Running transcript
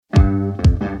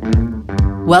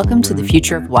Welcome to The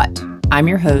Future of What? I'm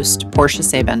your host, Portia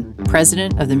Sabin,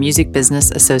 President of the Music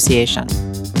Business Association.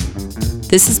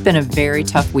 This has been a very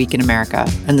tough week in America,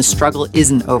 and the struggle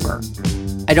isn't over.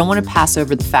 I don't want to pass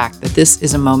over the fact that this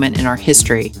is a moment in our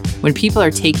history when people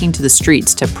are taking to the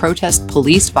streets to protest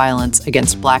police violence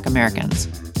against Black Americans.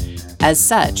 As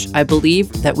such, I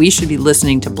believe that we should be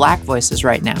listening to Black voices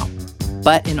right now.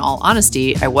 But in all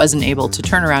honesty, I wasn't able to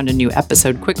turn around a new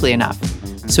episode quickly enough.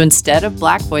 So instead of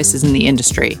Black voices in the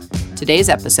industry, today's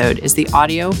episode is the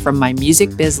audio from my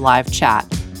MusicBiz live chat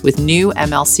with new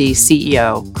MLC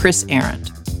CEO, Chris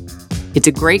Arendt. It's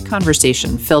a great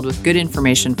conversation filled with good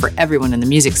information for everyone in the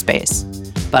music space,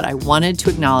 but I wanted to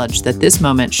acknowledge that this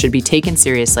moment should be taken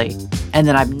seriously and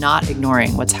that I'm not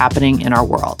ignoring what's happening in our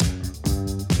world.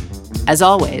 As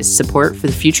always, support for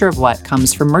the future of what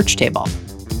comes from Merch Table.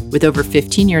 With over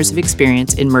 15 years of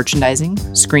experience in merchandising,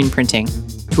 screen printing,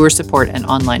 tour support, and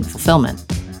online fulfillment,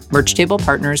 Merch Table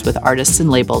partners with artists and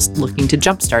labels looking to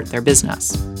jumpstart their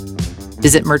business.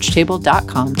 Visit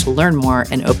merchtable.com to learn more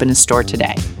and open a store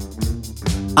today.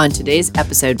 On today's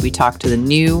episode, we talk to the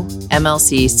new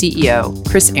MLC CEO,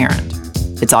 Chris Arendt.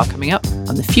 It's all coming up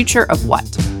on The Future of What?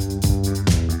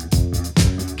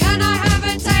 Can I have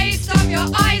a taste of your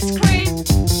ice cream?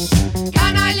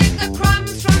 Can I lick the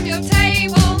crumbs from your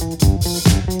table?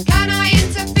 Can I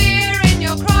interfere in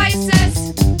your crisis?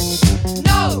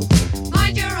 No,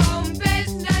 mind your own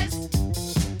business.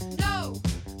 No,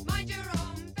 mind your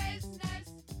own business.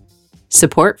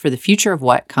 Support for The Future of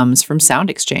What comes from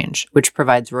SoundExchange, which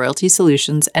provides royalty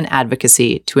solutions and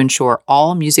advocacy to ensure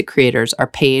all music creators are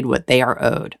paid what they are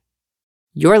owed.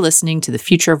 You're listening to The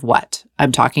Future of What?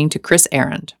 I'm talking to Chris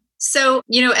Arendt. So,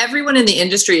 everyone in the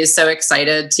industry is so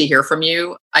excited to hear from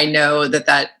you. I know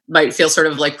that might feel sort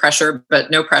of like pressure, but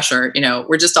no pressure.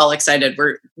 We're just all excited.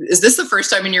 Is this the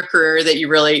first time in your career that you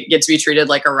really get to be treated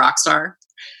like a rock star?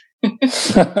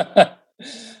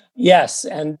 Yes.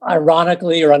 And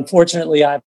ironically or unfortunately,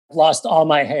 I've lost all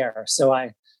my hair. So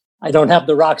I don't have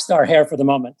the rock star hair for the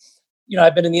moment.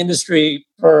 I've been in the industry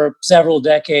for several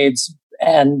decades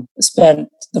and spent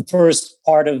the first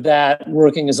part of that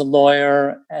working as a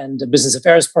lawyer and a business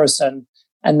affairs person.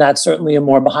 And that's certainly a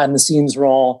more behind the scenes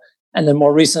role. And then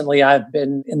more recently, I've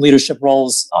been in leadership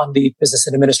roles on the business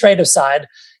and administrative side.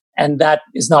 And that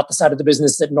is not the side of the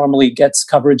business that normally gets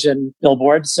coverage in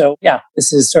Billboard. So yeah,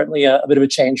 this is certainly a bit of a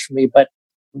change for me, but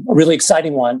a really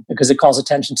exciting one because it calls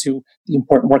attention to the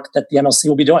important work that the MLC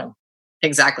will be doing.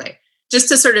 Exactly. Just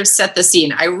to sort of set the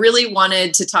scene, I really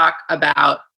wanted to talk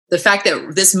about the fact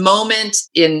that this moment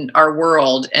in our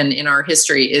world and in our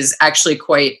history is actually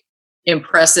quite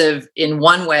impressive in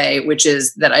one way, which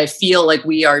is that I feel like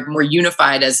we are more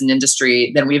unified as an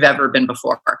industry than we've ever been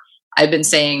before. I've been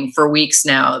saying for weeks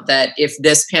now that if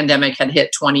this pandemic had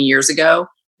hit 20 years ago,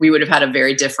 we would have had a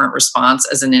very different response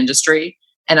as an industry.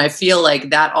 And I feel like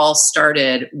that all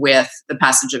started with the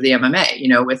passage of the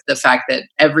MMA, with the fact that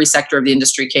every sector of the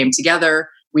industry came together.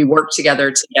 We worked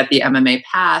together to get the MMA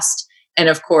passed. And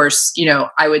of course,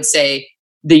 I would say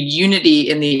the unity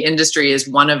in the industry is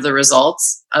one of the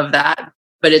results of that.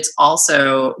 But it's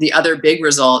also the other big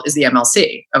result is the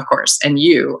MLC, of course. And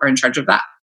you are in charge of that.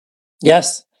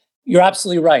 Yes, you're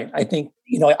absolutely right. I think,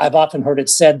 I've often heard it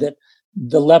said that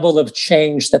the level of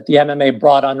change that the MMA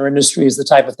brought on our industry is the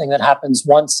type of thing that happens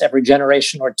once every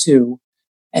generation or two.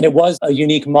 And it was a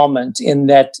unique moment in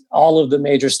that all of the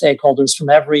major stakeholders from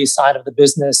every side of the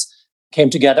business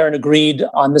came together and agreed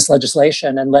on this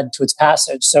legislation and led to its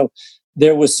passage. So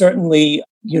there was certainly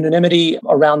unanimity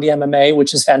around the MMA,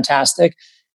 which is fantastic.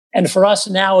 And for us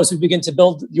now, as we begin to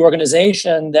build the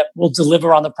organization that will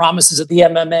deliver on the promises of the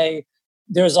MMA,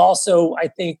 there's also, I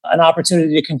think, an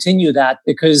opportunity to continue that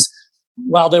because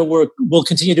while there will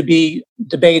continue to be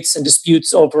debates and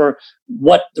disputes over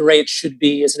what the rate should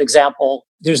be, as an example,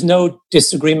 there's no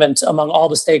disagreement among all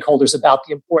the stakeholders about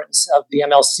the importance of the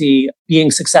MLC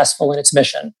being successful in its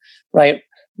mission, right?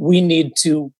 We need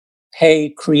to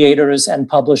pay creators and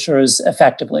publishers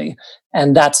effectively.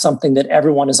 And that's something that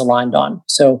everyone is aligned on.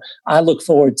 So I look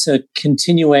forward to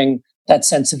continuing that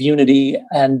sense of unity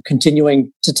and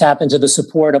continuing to tap into the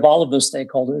support of all of those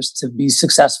stakeholders to be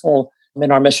successful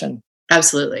in our mission.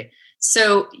 Absolutely.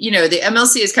 So, the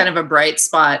MLC is kind of a bright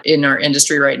spot in our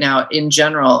industry right now in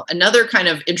general. Another kind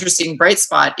of interesting bright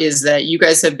spot is that you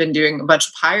guys have been doing a bunch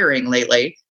of hiring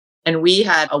lately. And we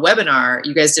had a webinar.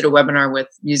 You guys did a webinar with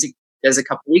MusicBiz a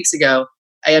couple of weeks ago.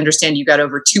 I understand you got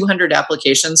over 200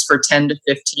 applications for 10 to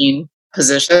 15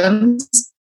 positions.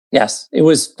 Yes, it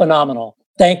was phenomenal.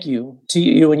 Thank you to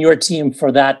you and your team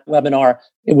for that webinar.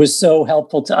 It was so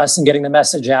helpful to us in getting the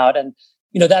message out. And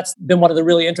that's been one of the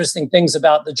really interesting things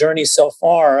about the journey so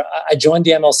far. I joined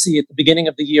the MLC at the beginning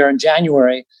of the year in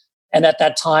January, and at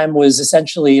that time was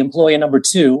essentially employee number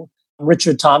 2.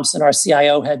 Richard Thompson, our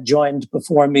CIO, had joined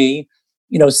before me.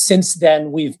 Since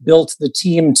then, we've built the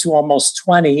team to almost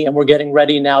 20, and we're getting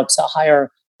ready now to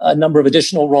hire a number of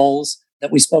additional roles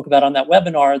that we spoke about on that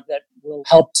webinar that will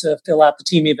help to fill out the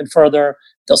team even further.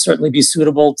 They'll certainly be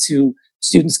suitable to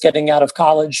students getting out of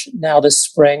college now this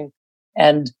spring.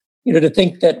 And, to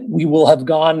think that we will have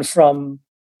gone from,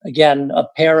 again, a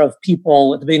pair of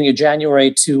people at the beginning of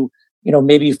January to,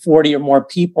 maybe 40 or more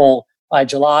people by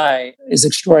July is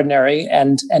extraordinary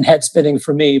and head spinning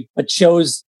for me, but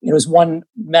shows, is one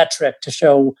metric to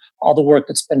show all the work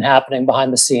that's been happening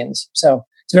behind the scenes. So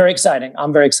it's very exciting.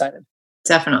 I'm very excited.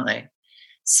 Definitely.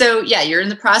 So yeah, you're in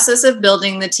the process of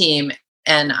building the team.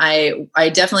 And I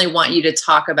definitely want you to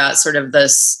talk about sort of the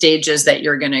stages that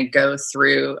you're going to go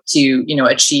through to,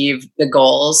 achieve the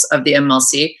goals of the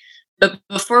MLC. But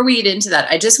before we get into that,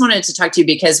 I just wanted to talk to you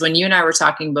because when you and I were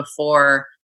talking before,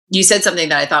 you said something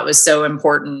that I thought was so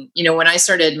important. When I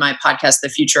started my podcast, The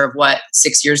Future of What,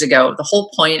 6 years ago, the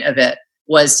whole point of it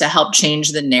was to help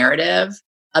change the narrative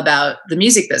about the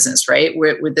music business, right?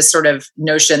 With this sort of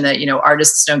notion that,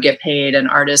 artists don't get paid and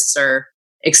artists are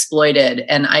exploited.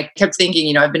 And I kept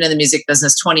thinking, I've been in the music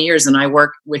business 20 years and I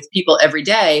work with people every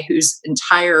day whose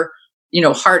entire,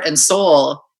 heart and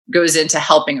soul goes into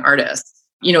helping artists,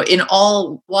 in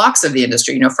all walks of the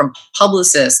industry, from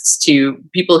publicists to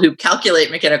people who calculate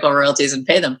mechanical royalties and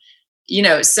pay them,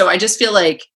 so I just feel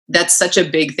like that's such a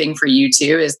big thing for you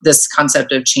too, is this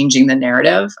concept of changing the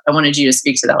narrative. I wanted you to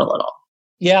speak to that a little.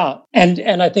 Yeah.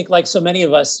 And I think like so many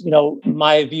of us,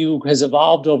 my view has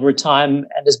evolved over time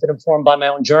and has been informed by my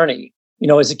own journey.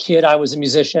 As a kid, I was a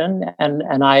musician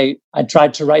and I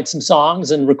tried to write some songs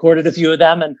and recorded a few of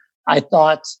them. And I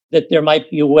thought that there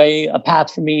might be a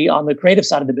path for me on the creative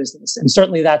side of the business. And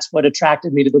certainly that's what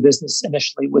attracted me to the business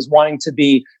initially, was wanting to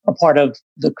be a part of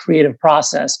the creative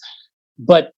process.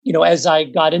 But, as I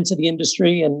got into the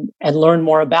industry and learned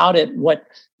more about it,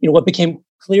 what became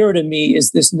clearer to me is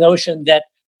this notion that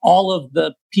all of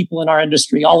the people in our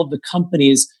industry, all of the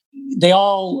companies, they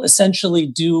all essentially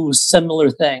do similar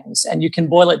things. And you can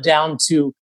boil it down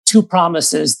to 2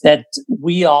 promises that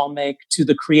we all make to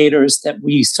the creators that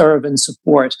we serve and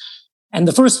support. And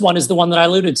the first one is the one that I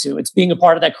alluded to. It's being a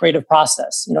part of that creative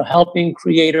process, helping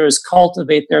creators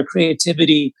cultivate their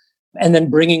creativity and then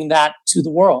bringing that to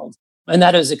the world. And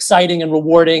that is exciting and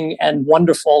rewarding and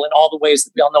wonderful in all the ways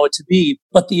that we all know it to be.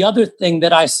 But the other thing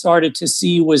that I started to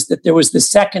see was that there was the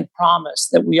second promise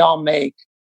that we all make.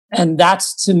 And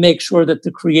that's to make sure that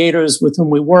the creators with whom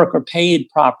we work are paid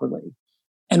properly.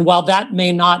 And while that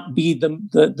may not be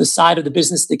the side of the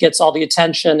business that gets all the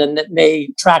attention and that may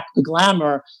attract the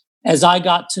glamour, as I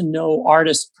got to know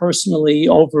artists personally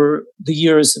over the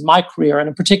years of my career, and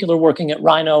in particular working at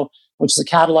Rhino, which is a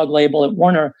catalog label at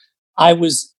Warner, I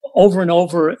was over and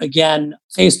over again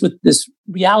faced with this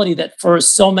reality that for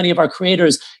so many of our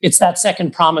creators, it's that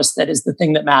second promise that is the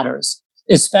thing that matters,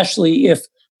 especially if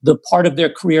the part of their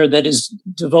career that is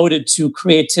devoted to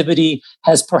creativity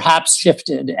has perhaps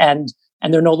shifted and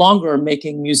they're no longer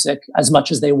making music as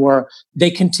much as they were.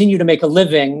 They continue to make a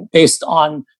living based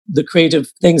on the creative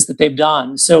things that they've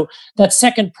done. So that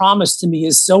second promise to me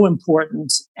is so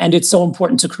important, and it's so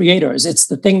important to creators. It's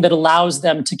the thing that allows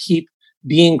them to keep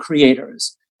being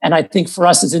creators. And I think for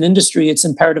us as an industry, it's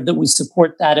imperative that we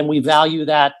support that and we value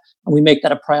that and we make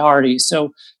that a priority.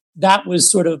 So that was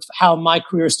sort of how my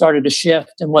career started to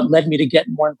shift and what led me to get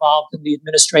more involved in the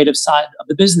administrative side of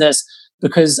the business,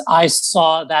 because I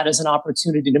saw that as an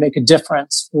opportunity to make a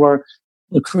difference for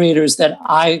the creators that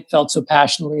I felt so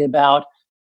passionately about.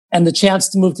 And the chance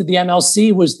to move to the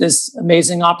MLC was this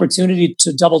amazing opportunity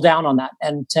to double down on that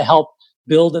and to help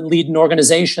build and lead an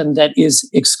organization that is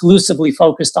exclusively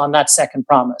focused on that second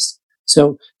promise.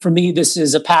 So for me, this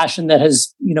is a passion that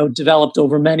has, developed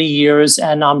over many years.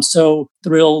 And I'm so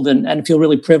thrilled and feel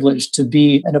really privileged to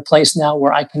be in a place now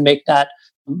where I can make that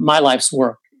my life's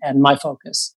work and my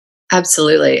focus.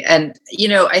 Absolutely. And,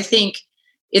 I think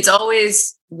it's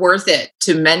always worth it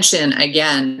to mention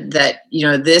again that,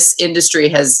 this industry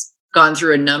has gone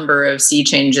through a number of sea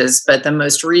changes, but the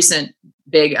most recent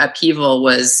big upheaval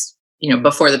was,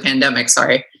 before the pandemic,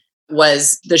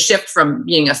 was the shift from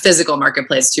being a physical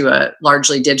marketplace to a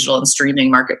largely digital and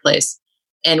streaming marketplace.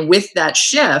 And with that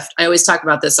shift, I always talk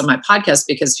about this on my podcast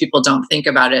because people don't think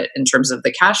about it in terms of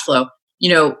the cash flow.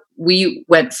 We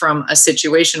went from a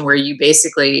situation where you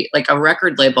basically, like a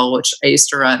record label, which I used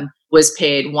to run, was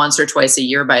paid once or twice a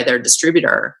year by their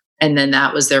distributor. And then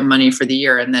that was their money for the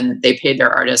year. And then they paid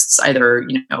their artists either,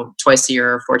 twice a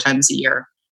year or 4 times a year.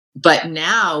 But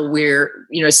now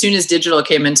as soon as digital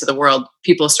came into the world,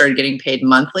 people started getting paid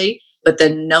monthly. But the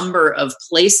number of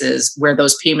places where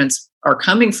those payments are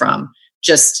coming from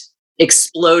just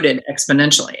exploded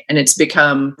exponentially. And it's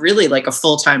become really like a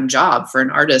full-time job for an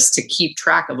artist to keep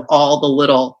track of all the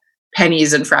little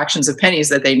pennies and fractions of pennies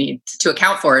that they need to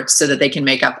account for it so that they can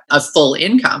make up a full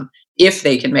income, if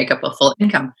they can make up a full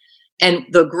income. And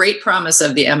the great promise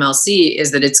of the MLC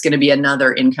is that it's going to be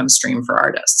another income stream for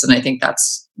artists. And I think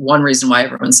that's one reason why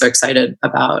everyone's so excited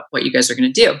about what you guys are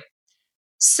going to do.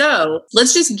 So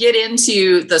let's just get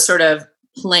into the sort of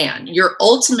plan. Your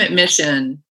ultimate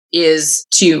mission is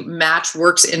to match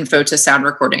works info to sound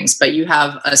recordings, but you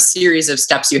have a series of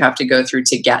steps you have to go through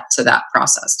to get to that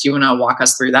process. Do you want to walk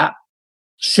us through that?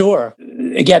 Sure.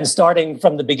 Again, starting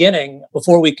from the beginning,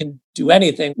 before we can do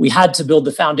anything, we had to build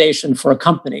the foundation for a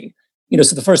company.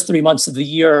 So the first 3 months of the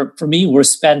year for me were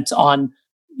spent on,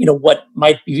 what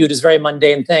might be viewed as very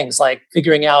mundane things, like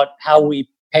figuring out how we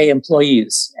pay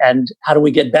employees and how do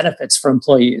we get benefits for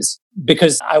employees,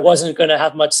 because I wasn't going to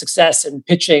have much success in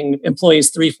pitching employees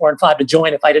 3, 4, and 5 to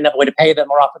join if I didn't have a way to pay them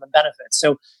or offer them benefits.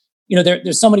 So,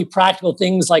 there's so many practical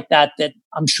things like that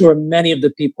I'm sure many of the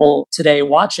people today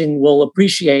watching will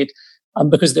appreciate,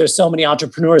 because there's so many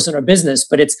entrepreneurs in our business.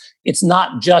 But it's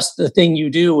not just the thing you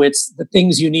do; it's the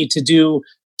things you need to do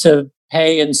to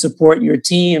pay and support your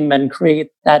team and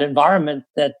create that environment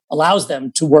that allows them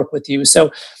to work with you.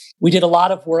 So we did a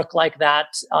lot of work like that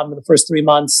in the first 3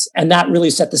 months. And that really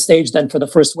set the stage then for the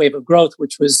first wave of growth,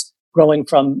 which was growing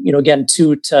from, again,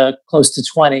 2 to close to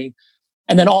 20.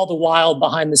 And then all the while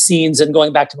behind the scenes, and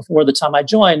going back to before the time I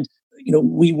joined,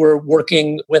 we were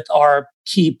working with our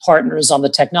key partners on the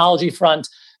technology front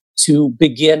to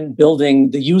begin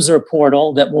building the user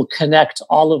portal that will connect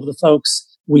all of the folks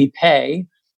we pay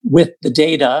with the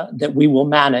data that we will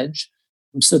manage,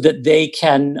 so that they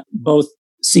can both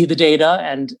see the data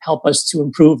and help us to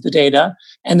improve the data,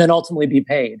 and then ultimately be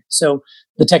paid. So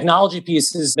the technology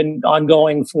piece has been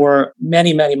ongoing for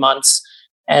many, many months,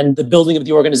 and the building of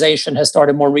the organization has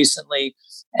started more recently.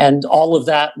 And all of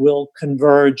that will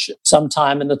converge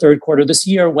sometime in the third quarter this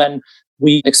year, when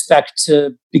we expect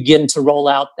to begin to roll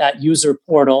out that user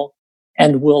portal.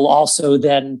 And we'll also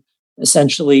then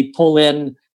essentially pull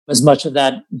in as much of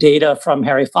that data from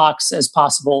Harry Fox as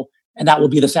possible, and that will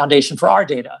be the foundation for our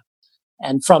data.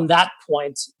 And from that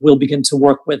point, we'll begin to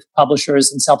work with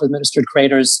publishers and self-administered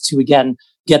creators to, again,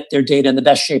 get their data in the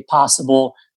best shape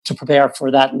possible to prepare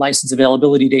for that license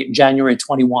availability date in January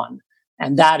 21.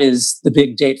 And that is the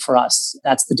big date for us.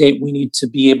 That's the date we need to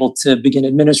be able to begin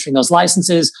administering those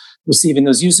licenses, receiving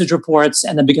those usage reports,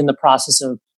 and then begin the process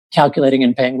of calculating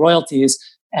and paying royalties.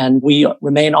 And we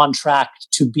remain on track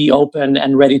to be open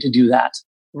and ready to do that.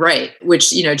 Right.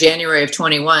 Which, January of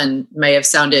 21 may have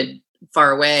sounded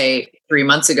far away 3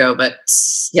 months ago, but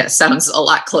yeah, sounds a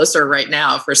lot closer right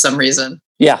now for some reason.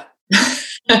 Yeah.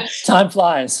 Time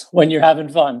flies when you're having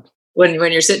fun. When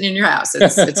you're sitting in your house,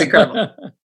 it's incredible.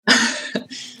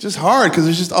 Just hard, because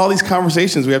there's just all these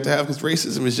conversations we have to have, because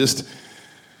racism is just,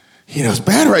 it's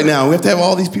bad right now. We have to have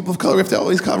all these people of color. We have to have all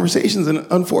these conversations, and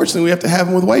unfortunately, we have to have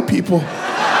them with white people.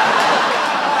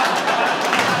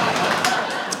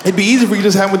 It'd be easy if we could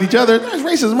just have them with each other. There's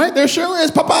racism, right? There sure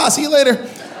is. Papa, see you later.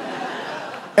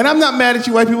 And I'm not mad at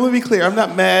you, white people. Let me be clear. I'm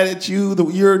not mad at you.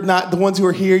 You're not the ones who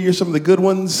are here. You're some of the good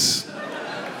ones.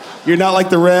 You're not like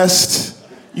the rest.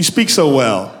 You speak so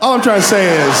well. All I'm trying to say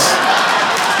is,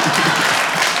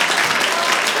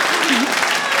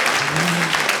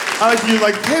 I like you,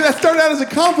 hey, that started out as a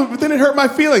compliment, but then it hurt my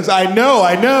feelings. I know.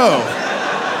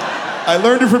 I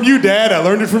learned it from you, Dad. I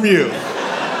learned it from you.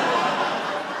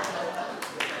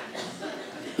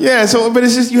 Yeah, but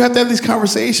it's just, you have to have these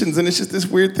conversations, and it's just this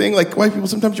weird thing. Like, white people,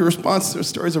 sometimes your response to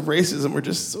stories of racism are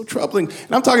just so troubling.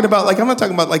 And I'm talking about, I'm not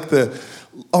talking about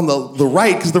on the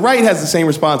right, because the right has the same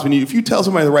response. If you tell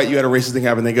somebody on the right you had a racist thing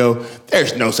happen, they go,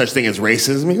 there's no such thing as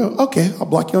racism. You go, okay, I'll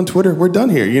block you on Twitter. We're done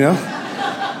here,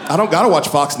 I don't got to watch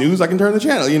Fox News. I can turn the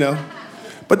channel,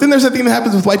 But then there's that thing that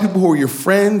happens with white people who are your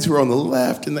friends, who are on the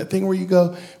left, and that thing where you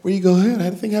go, hey, I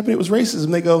had a thing happen, it was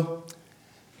racism. They go,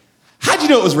 how'd you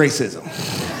know it was racism?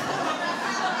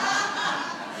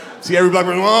 See every black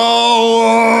person,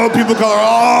 people of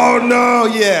color, no,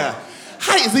 yeah.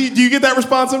 Do you get that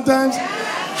response sometimes?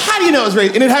 How do you know it's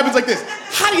racism? And it happens like this.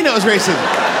 How do you know it's racism?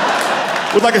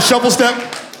 With a shuffle step.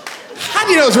 How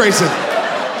do you know it's racism?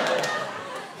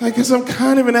 Because I'm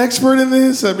kind of an expert in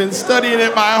this. I've been studying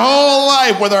it my whole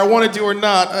life, whether I wanted to or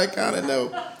not. I kind of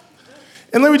know.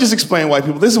 And let me just explain, white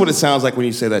people. This is what it sounds like when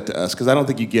you say that to us, because I don't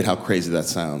think you get how crazy that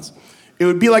sounds. It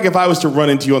would be like if I was to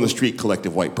run into you on the street,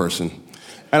 collective white person.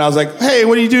 And I was like, hey,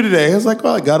 what do you do today? I was like,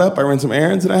 well, I got up, I ran some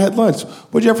errands, and I had lunch.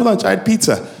 What'd you have for lunch? I had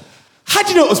pizza. How'd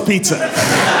you know it was pizza?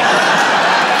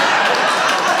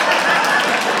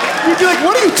 You'd be like,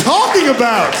 what are you talking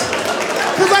about?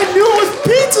 Because I knew it was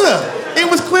pizza. It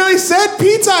was clearly said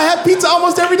pizza. I have pizza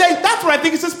almost every day. That's what I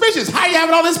think is suspicious. How are you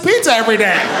having all this pizza every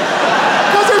day?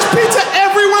 Because there's pizza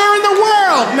everywhere in the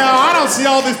world. No, I don't see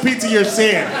all this pizza you're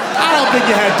seeing. I don't think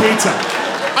you had pizza.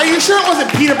 Are you sure it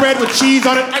wasn't pita bread with cheese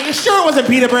on it? Are you sure it wasn't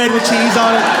pita bread with cheese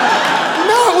on it?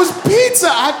 No, it was pizza.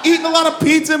 I've eaten a lot of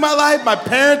pizza in my life. My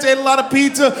parents ate a lot of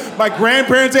pizza. My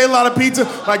grandparents ate a lot of pizza.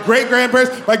 My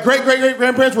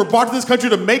great-great-great-grandparents were brought to this country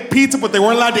to make pizza, but they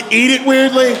weren't allowed to eat it,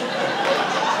 weirdly.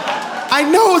 I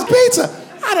know it was pizza.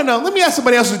 I don't know. Let me ask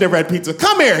somebody else who's never had pizza.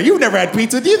 Come here. You've never had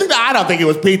pizza. Do you think that? I don't think it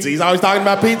was pizza. He's always talking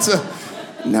about pizza.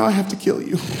 Now I have to kill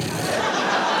you.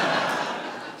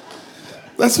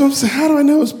 That's what I'm saying. How do I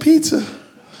know it was pizza?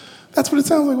 That's what it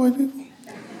sounds like, white people.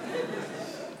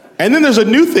 And then there's a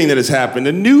new thing that has happened,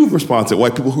 a new response at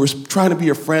white people who are trying to be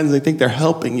your friends. They think they're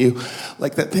helping you.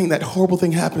 Like that horrible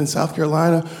thing happened in South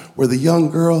Carolina where the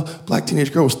young girl, black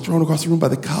teenage girl, was thrown across the room by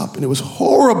the cop, and it was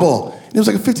horrible. And it was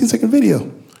like a 15-second video.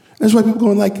 And there's white people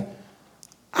going like,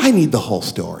 I need the whole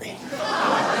story.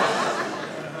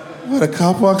 What, a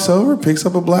cop walks over, picks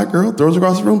up a black girl, throws her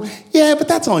across the room? Yeah, but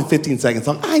that's only 15 seconds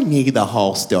long. I need the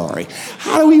whole story.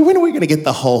 When are we going to get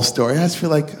the whole story? I just feel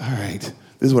like, all right,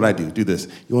 this is what I do. Do this.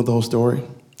 You want the whole story?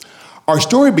 Our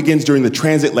story begins during the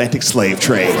transatlantic slave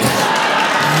trade.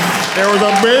 There was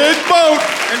a big boat,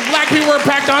 and black people were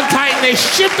packed on tight, and they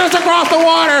shipped us across the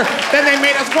water. Then they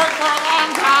made us work for a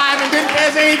long time and didn't pay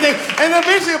us anything. And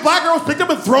eventually a black girl was picked up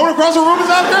and thrown across the room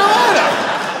in South Carolina.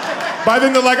 By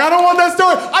then they're like, I don't want that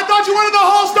story. I thought you wanted the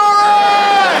whole story!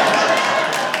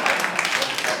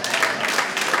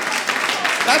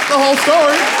 That's the whole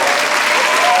story.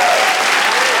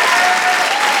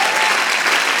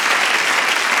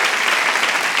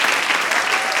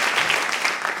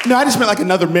 No, I just meant like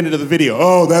another minute of the video.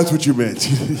 Oh, that's what you meant.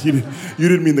 You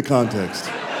didn't mean the context.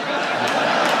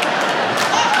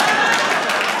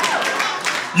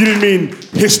 You didn't mean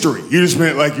history. You just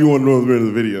meant like you want to know the minute of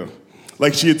the video.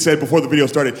 Like she had said before the video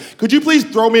started, could you please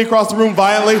throw me across the room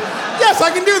violently? Yes, I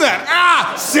can do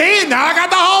that. See, now I got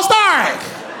the whole story.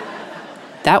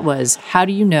 That was How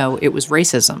Do You Know It Was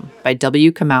Racism by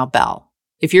W. Kamau Bell.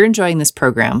 If you're enjoying this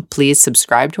program, please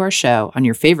subscribe to our show on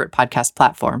your favorite podcast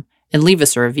platform and leave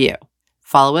us a review.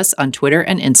 Follow us on Twitter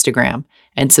and Instagram,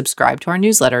 and subscribe to our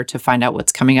newsletter to find out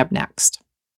what's coming up next.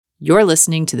 You're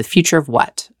listening to The Future of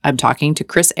What? I'm talking to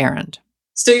Chris Arend.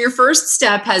 So your first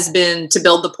step has been to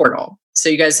build the portal. So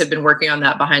you guys have been working on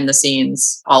that behind the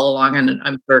scenes all along, and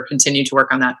I'm sure continue to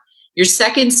work on that. Your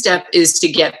second step is to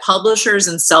get publishers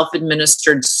and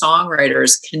self-administered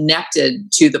songwriters connected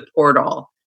to the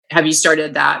portal. Have you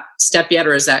started that step yet,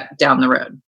 or is that down the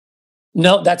road?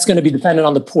 No, that's going to be dependent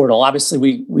on the portal. Obviously,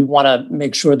 we want to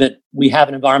make sure that we have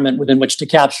an environment within which to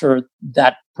capture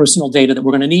that personal data that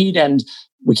we're going to need, and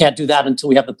we can't do that until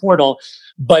we have the portal.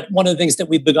 But one of the things that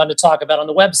we've begun to talk about on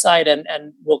the website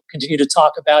and we'll continue to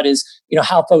talk about is,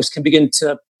 how folks can begin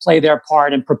to play their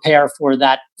part and prepare for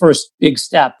that first big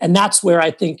step. And that's where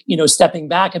I think, stepping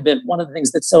back a bit, one of the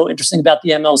things that's so interesting about the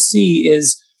MLC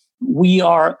is we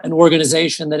are an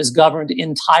organization that is governed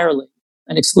entirely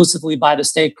and exclusively by the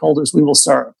stakeholders we will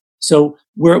serve. So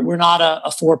we're not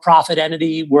a for-profit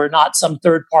entity. We're not some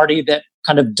third party that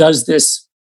kind of does this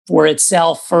for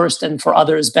itself first and for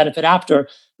others' benefit after.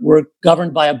 We're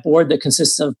governed by a board that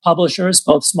consists of publishers,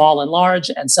 both small and large,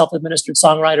 and self-administered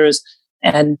songwriters,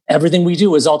 and everything we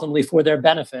do is ultimately for their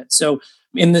benefit. So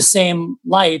in the same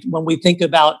light, when we think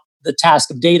about the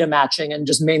task of data matching and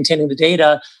just maintaining the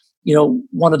data,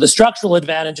 one of the structural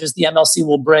advantages the MLC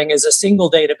will bring is a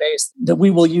single database that we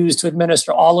will use to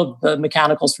administer all of the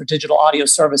mechanicals for digital audio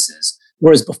services.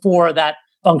 Whereas before, that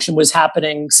function was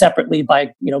happening separately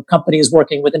by companies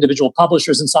working with individual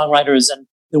publishers and songwriters, and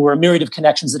there were a myriad of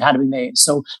connections that had to be made.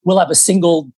 So we'll have a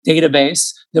single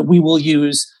database that we will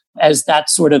use as that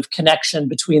sort of connection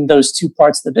between those two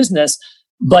parts of the business.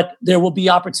 But there will be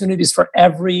opportunities for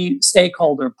every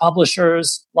stakeholder,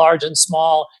 publishers, large and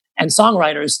small, and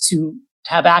songwriters to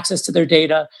have access to their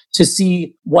data, to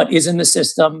see what is in the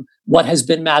system, what has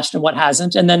been matched and what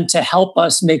hasn't, and then to help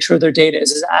us make sure their data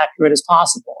is as accurate as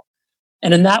possible.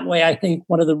 And in that way, I think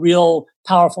one of the real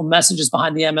powerful messages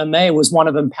behind the MMA was one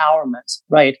of empowerment,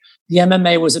 right? The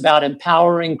MMA was about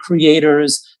empowering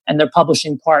creators and their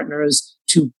publishing partners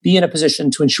to be in a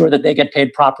position to ensure that they get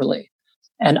paid properly.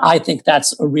 And I think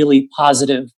that's a really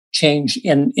positive change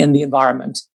in the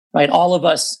environment, right? All of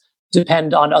us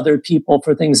depend on other people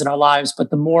for things in our lives, but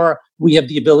the more we have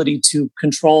the ability to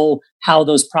control how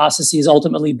those processes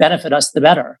ultimately benefit us, the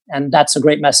better. And that's a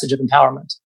great message of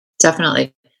empowerment.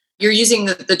 Definitely. You're using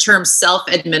the term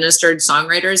self-administered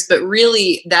songwriters, but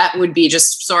really that would be,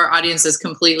 just so our audience is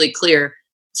completely clear,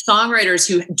 songwriters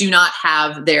who do not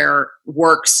have their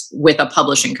works with a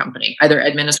publishing company, either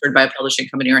administered by a publishing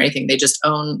company or anything. They just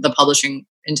own the publishing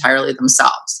entirely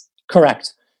themselves.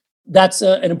 Correct. That's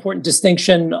an important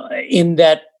distinction in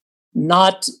that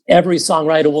not every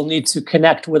songwriter will need to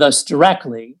connect with us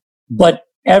directly, but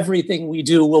everything we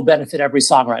do will benefit every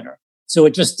songwriter. So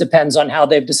it just depends on how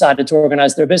they've decided to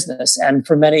organize their business. And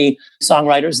for many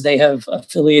songwriters, they have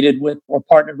affiliated with or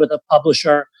partnered with a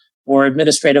publisher or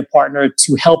administrative partner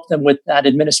to help them with that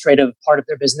administrative part of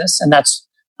their business. And that's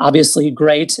obviously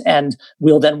great. And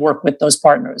we'll then work with those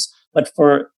partners. But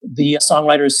for the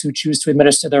songwriters who choose to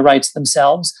administer their rights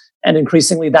themselves, and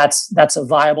increasingly that's a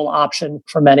viable option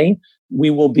for many, we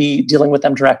will be dealing with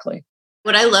them directly.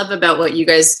 What I love about what you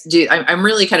guys do, I'm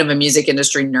really kind of a music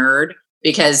industry nerd,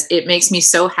 because it makes me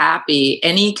so happy.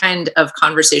 Any kind of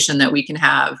conversation that we can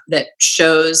have that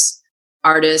shows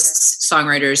artists,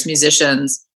 songwriters,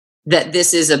 musicians that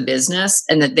this is a business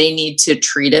and that they need to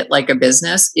treat it like a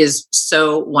business is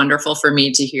so wonderful for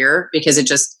me to hear, because it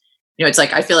just, it's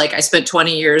like, I feel like I spent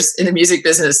 20 years in the music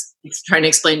business trying to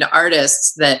explain to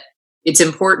artists that it's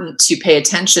important to pay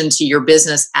attention to your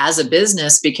business as a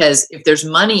business, because if there's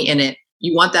money in it,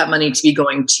 you want that money to be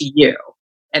going to you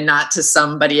and not to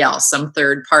somebody else, some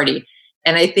third party.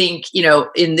 And I think,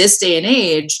 in this day and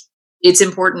age, it's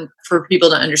important for people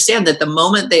to understand that the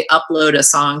moment they upload a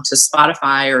song to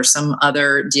Spotify or some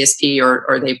other DSP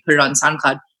or they put it on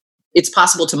SoundCloud, it's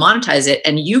possible to monetize it.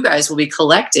 And you guys will be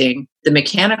collecting the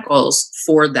mechanicals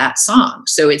for that song.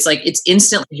 So it's like, it's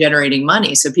instantly generating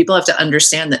money. So people have to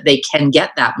understand that they can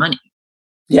get that money.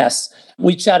 Yes.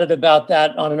 We chatted about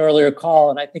that on an earlier call.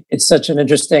 And I think it's such an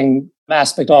interesting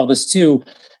aspect of all this too.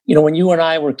 When you and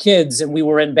I were kids and we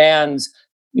were in bands,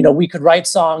 we could write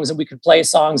songs and we could play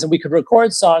songs and we could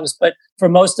record songs. But for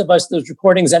most of us, those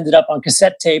recordings ended up on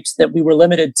cassette tapes that we were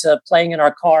limited to playing in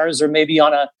our cars or maybe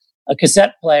on a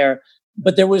cassette player.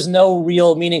 But there was no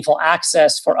real meaningful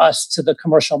access for us to the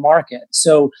commercial market.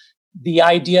 So the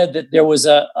idea that there was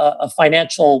a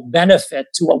financial benefit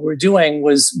to what we're doing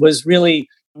was really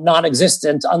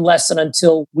non-existent unless and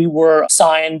until we were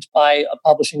signed by a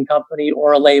publishing company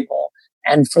or a label.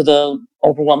 And for the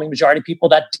overwhelming majority of people,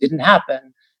 that didn't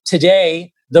happen.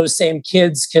 Today, those same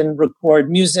kids can record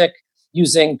music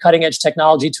using cutting-edge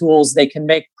technology tools. They can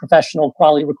make professional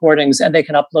quality recordings, and they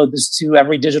can upload this to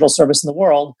every digital service in the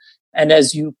world. And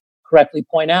as you correctly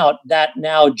point out, that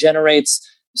now generates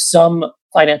some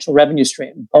financial revenue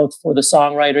stream, both for the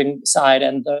songwriting side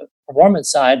and the performance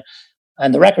side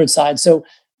and the record side. So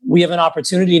we have an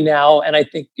opportunity now, and I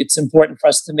think it's important for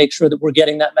us to make sure that we're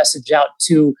getting that message out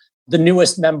to the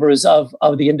newest members of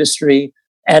the industry.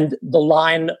 And the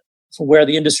line for where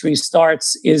the industry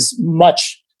starts is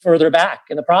much further back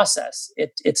in the process.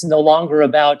 It's no longer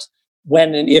about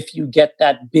when and if you get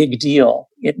that big deal.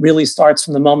 It really starts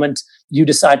from the moment you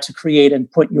decide to create and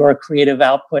put your creative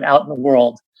output out in the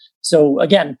world. So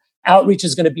again, outreach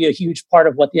is going to be a huge part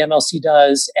of what the MLC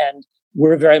does. And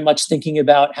we're very much thinking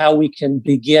about how we can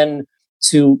begin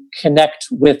to connect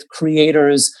with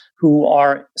creators who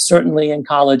are certainly in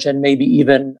college and maybe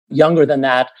even younger than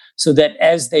that, so that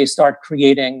as they start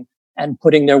creating and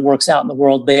putting their works out in the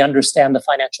world, they understand the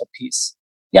financial piece.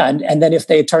 Yeah, and then if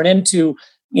they turn into,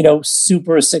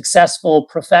 super successful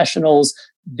professionals,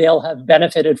 they'll have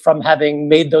benefited from having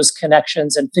made those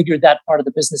connections and figured that part of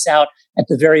the business out at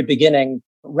the very beginning,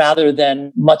 rather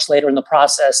than much later in the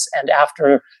process and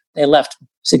after they left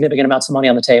significant amounts of money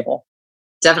on the table.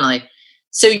 Definitely.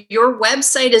 So your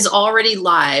website is already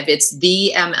live. It's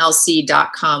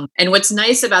themlc.com. And what's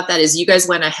nice about that is you guys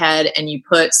went ahead and you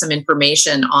put some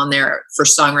information on there for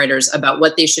songwriters about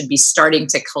what they should be starting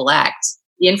to collect,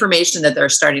 the information that they're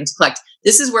starting to collect.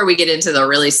 This is where we get into the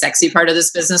really sexy part of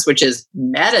this business, which is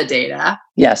metadata.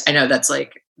 Yes. I know that's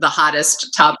like the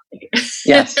hottest topic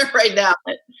yes. right now.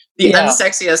 The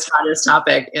unsexiest, hottest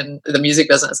topic in the music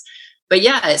business. But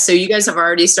yeah, so you guys have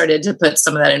already started to put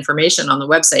some of that information on the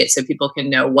website so people can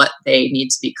know what they need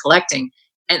to be collecting.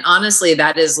 And honestly,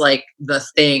 that is like the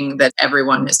thing that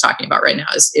everyone is talking about right now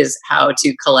is how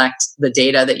to collect the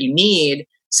data that you need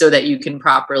so that you can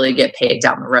properly get paid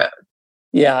down the road.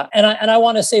 Yeah. And I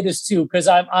want to say this too, because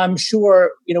I'm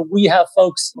sure, we have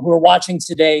folks who are watching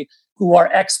today who are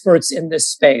experts in this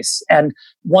space. And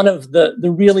one of the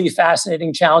really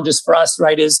fascinating challenges for us,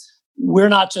 right, is we're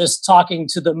not just talking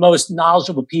to the most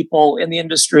knowledgeable people in the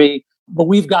industry, but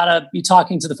we've got to be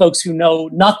talking to the folks who know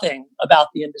nothing about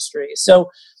the industry. So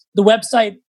the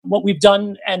website, what we've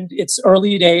done, and it's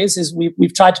early days, is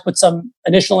we've tried to put some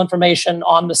initial information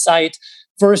on the site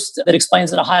first that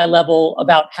explains at a high level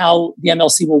about how the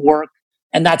MLC will work.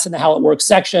 And that's in the How It Works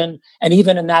section. And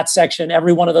even in that section,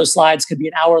 every one of those slides could be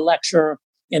an hour lecture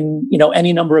in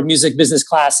any number of music business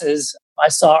classes. I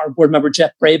saw our board member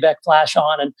Jeff Brabeck flash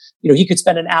on, and he could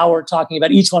spend an hour talking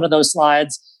about each one of those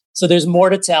slides. So there's more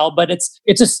to tell, but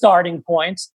it's a starting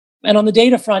point. And on the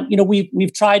data front,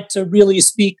 we've tried to really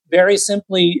speak very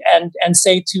simply and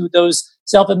say to those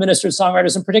self-administered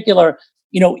songwriters in particular,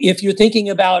 if you're thinking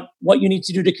about what you need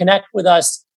to do to connect with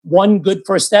us, one good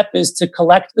first step is to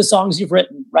collect the songs you've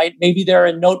written, right? Maybe they're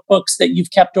in notebooks that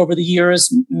you've kept over the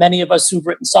years. Many of us who've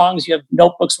written songs, you have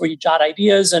notebooks where you jot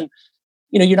ideas, and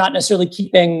you're not necessarily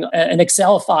keeping an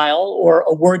Excel file or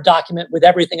a Word document with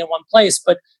everything in one place,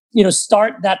 but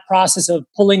start that process of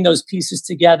pulling those pieces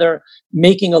together,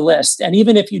 making a list. And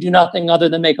even if you do nothing other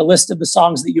than make a list of the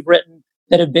songs that you've written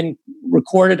that have been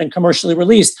recorded and commercially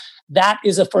released, that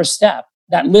is a first step.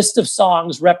 That list of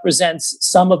songs represents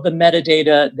some of the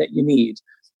metadata that you need.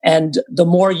 And the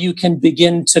more you can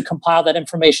begin to compile that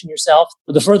information yourself,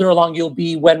 the further along you'll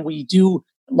be when we do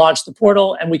launch the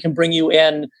portal and we can bring you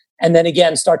in and then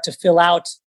again start to fill out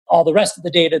all the rest of the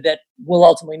data that we'll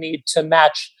ultimately need to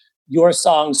match your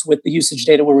songs with the usage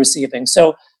data we're receiving.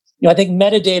 So, I think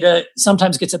metadata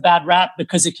sometimes gets a bad rap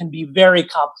because it can be very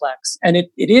complex. And it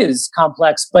is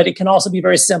complex, but it can also be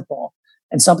very simple.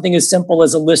 And something as simple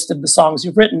as a list of the songs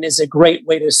you've written is a great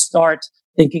way to start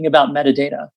thinking about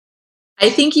metadata. I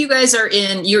think you guys are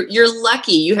you're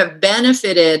lucky. You have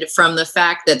benefited from the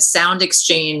fact that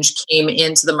SoundExchange came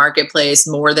into the marketplace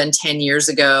more than 10 years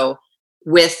ago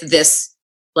with this,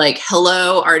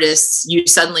 hello, artists, you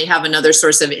suddenly have another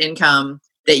source of income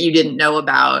that you didn't know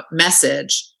about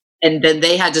message. And then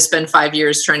they had to spend 5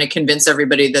 years trying to convince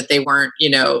everybody that they weren't,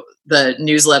 the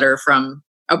newsletter from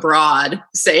abroad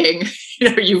saying,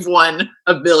 you've won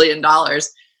 $1 billion.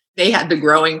 They had the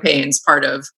growing pains part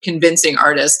of convincing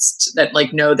artists that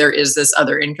no, there is this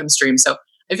other income stream. So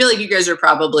I feel like you guys are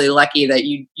probably lucky that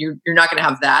you're not going to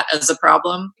have that as a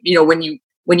problem.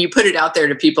 When you put it out there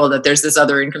to people that there's this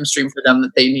other income stream for them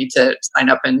that they need to sign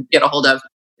up and get a hold of,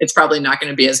 it's probably not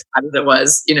going to be as bad as it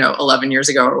was, 11 years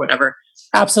ago or whatever.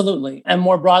 Absolutely. And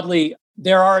more broadly,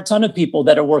 there are a ton of people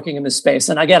that are working in this space.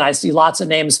 And again, I see lots of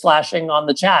names flashing on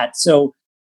the chat. So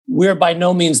we're by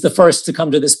no means the first to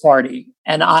come to this party.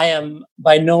 And I am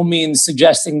by no means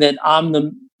suggesting that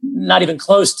I'm not even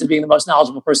close to being the most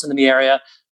knowledgeable person in the area.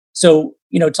 So,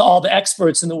 to all the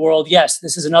experts in the world, yes,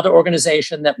 this is another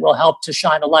organization that will help to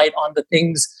shine a light on the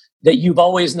things that you've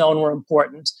always known were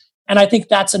important. And I think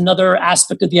that's another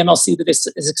aspect of the MLC that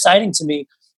is exciting to me.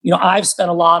 I've spent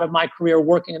a lot of my career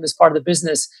working in this part of the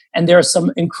business, and there are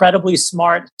some incredibly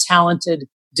smart, talented,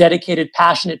 dedicated,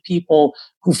 passionate people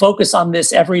who focus on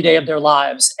this every day of their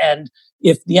lives. And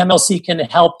if the MLC can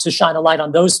help to shine a light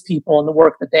on those people and the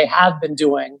work that they have been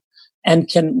doing and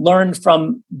can learn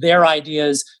from their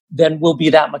ideas, then we'll be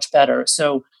that much better.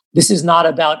 So this is not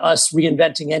about us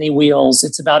reinventing any wheels.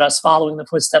 It's about us following the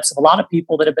footsteps of a lot of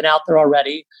people that have been out there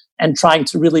already and trying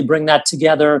to really bring that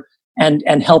together and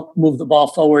help move the ball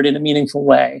forward in a meaningful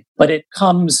way. But it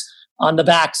comes on the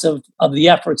backs of the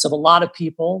efforts of a lot of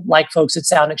people, like folks at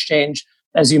SoundExchange,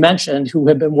 as you mentioned, who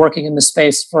have been working in the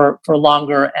space for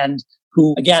longer and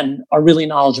who, again, are really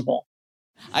knowledgeable.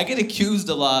 I get accused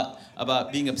a lot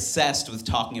about being obsessed with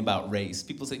talking about race.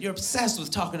 People say, you're obsessed with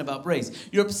talking about race.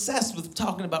 You're obsessed with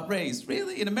talking about race.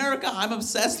 Really? In America? I'm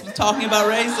obsessed with talking about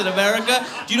race in America?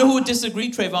 Do you know who would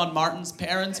disagree? Trayvon Martin's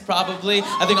parents, probably.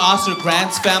 I think Oscar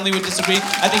Grant's family would disagree.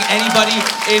 I think anybody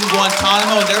in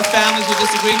Guantanamo and their families would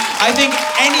disagree. I think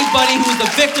anybody who's the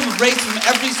victim of racism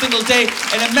every single day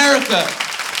in America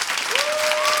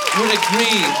would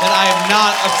agree that I am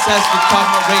not obsessed with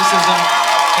talking about racism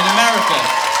in America.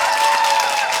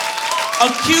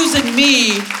 Accusing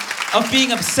me of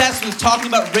being obsessed with talking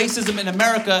about racism in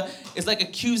America is like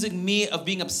accusing me of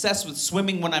being obsessed with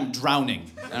swimming when I'm drowning,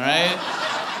 all right?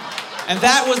 And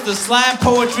that was the slam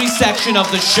poetry section of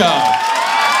the show.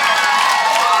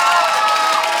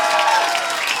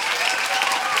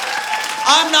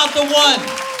 I'm not the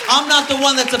one. I'm not the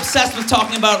one that's obsessed with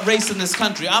talking about race in this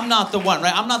country. I'm not the one,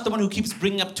 right? I'm not the one who keeps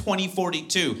bringing up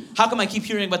 2042. How come I keep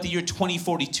hearing about the year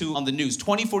 2042 on the news?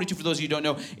 2042, for those of you who don't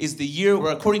know, is the year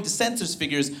where, according to census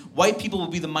figures, white people will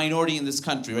be the minority in this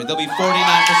country, right? They'll be 49%.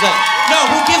 No,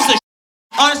 who gives a shit?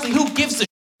 Honestly, who gives a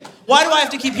shit? Why do I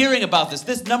have to keep hearing about this?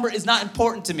 This number is not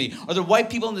important to me. Are there white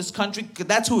people in this country?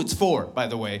 That's who it's for, by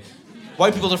the way.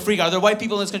 White people are freaked out. Are there white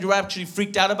people in this country who are actually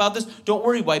freaked out about this? Don't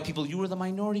worry, white people. You were the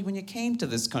minority when you came to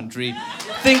this country.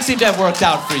 Things seem to have worked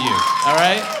out for you, all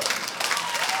right?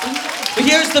 But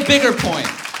here's the bigger point.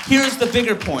 Here's the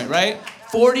bigger point, right?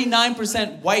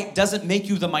 49% white doesn't make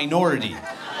you the minority.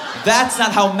 That's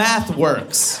not how math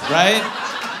works, right?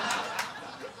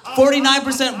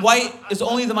 49% white is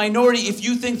only the minority if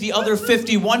you think the other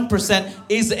 51%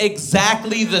 is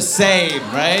exactly the same,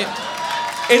 right?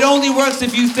 It only works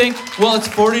if you think, well, it's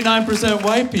 49%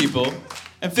 white people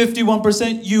and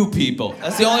 51% you people.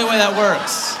 That's the only way that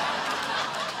works.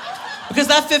 Because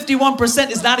that 51%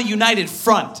 is not a united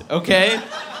front, okay?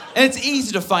 And it's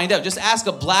easy to find out. Just ask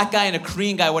a black guy and a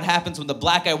Korean guy what happens when the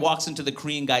black guy walks into the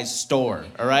Korean guy's store,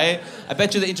 all right? I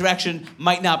bet you the interaction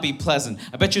might not be pleasant.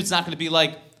 I bet you it's not gonna be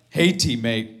like, hey,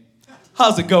 teammate.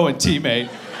 How's it going, teammate?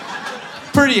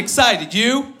 Pretty excited.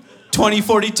 You?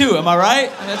 2042, am I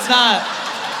right? That's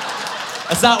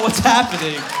not what's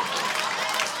happening.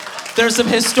 There's some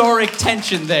historic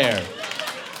tension there.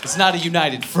 It's not a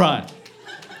united front.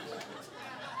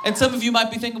 And some of you might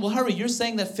be thinking, well, Harry, you're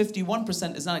saying that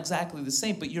 51% is not exactly the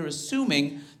same, but you're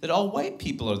assuming that all white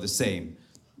people are the same.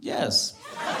 Yes.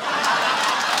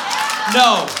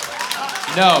 No,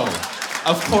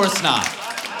 of course not.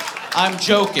 I'm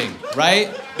joking, right?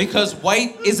 Because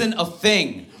white isn't a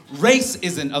thing. Race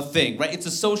isn't a thing, right? It's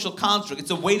a social construct. It's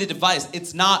a weighted device.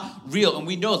 It's not real. And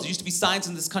we know there used to be signs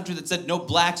in this country that said no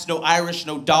blacks, no Irish,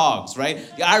 no dogs, right?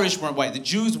 The Irish weren't white. The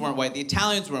Jews weren't white. The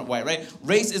Italians weren't white, right?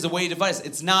 Race is a weighted device.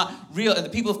 It's not real. And the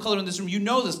people of color in this room, you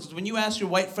know this, because when you ask your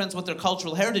white friends what their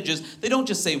cultural heritage is, they don't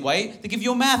just say white. They give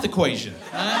you a math equation,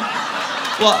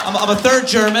 right? Well, I'm a third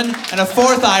German, and a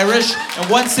fourth Irish, and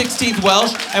 1/16th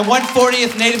Welsh, and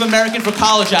 1/40th Native American for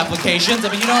college applications. I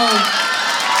mean, you know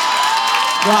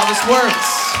how this works.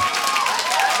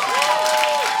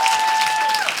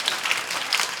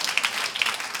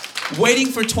 Waiting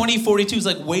for 2042 is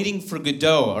like waiting for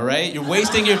Godot, all right? You're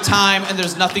wasting your time and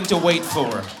there's nothing to wait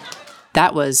for.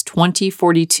 That was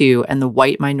 2042 and the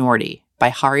White Minority by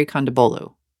Hari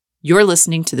Kondabolu. You're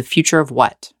listening to The Future of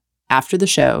What? After the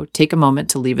show, take a moment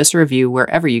to leave us a review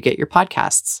wherever you get your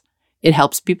podcasts. It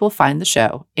helps people find the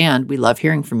show, and we love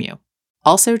hearing from you.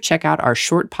 Also, check out our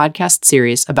short podcast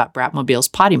series about Bratmobile's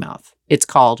potty mouth. It's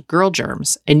called Girl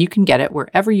Germs, and you can get it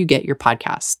wherever you get your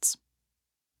podcasts.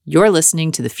 You're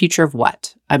listening to The Future of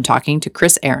What? I'm talking to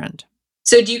Chris Arend.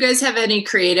 So do you guys have any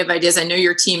creative ideas? I know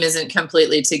your team isn't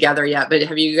completely together yet, but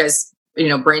have you guys,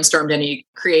 brainstormed any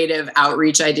creative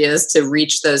outreach ideas to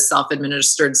reach those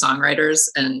self-administered songwriters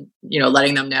and,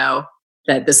 letting them know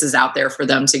that this is out there for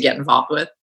them to get involved with?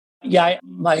 Yeah,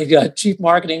 my chief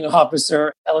marketing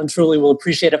officer, Ellen Truly, will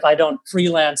appreciate if I don't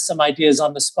freelance some ideas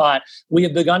on the spot. We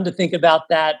have begun to think about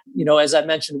that. As I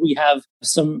mentioned, we have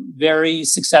some very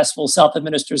successful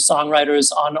self-administered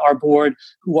songwriters on our board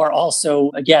who are also,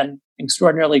 again,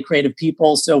 extraordinarily creative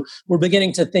people. So we're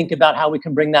beginning to think about how we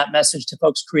can bring that message to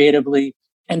folks creatively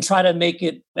and try to make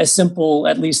it as simple,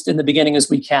 at least in the beginning, as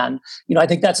we can. I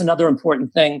think that's another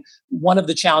important thing. One of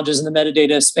the challenges in the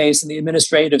metadata space and the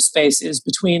administrative space is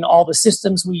between all the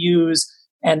systems we use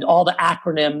and all the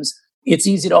acronyms, it's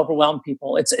easy to overwhelm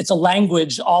people. It's a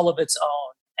language all of its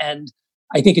own. And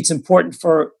I think it's important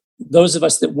for those of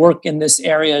us that work in this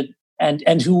area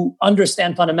and who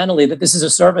understand fundamentally that this is a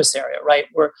service area, right?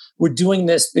 We're doing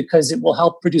this because it will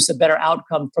help produce a better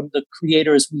outcome from the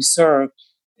creators we serve.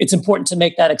 It's important to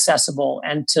make that accessible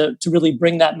and to really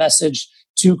bring that message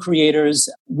to creators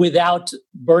without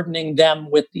burdening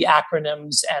them with the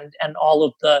acronyms and all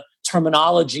of the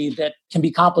terminology that can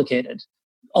be complicated.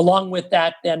 Along with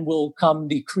that, then will come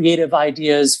the creative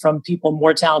ideas from people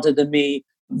more talented than me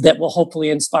that will hopefully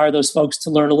inspire those folks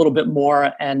to learn a little bit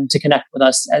more and to connect with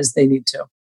us as they need to.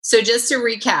 So just to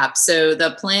recap, so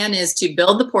the plan is to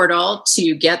build the portal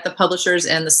to get the publishers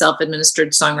and the self-administered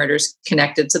songwriters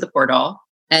connected to the portal,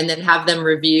 and then have them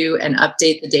review and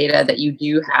update the data that you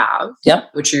do have,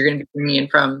 which you're going to be bringing in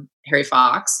from Harry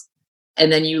Fox.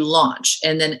 And then you launch.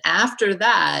 And then after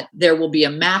that, there will be a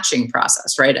matching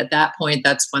process, right? At that point,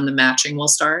 that's when the matching will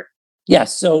start.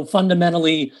 Yes. So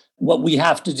fundamentally, what we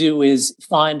have to do is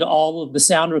find all of the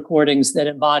sound recordings that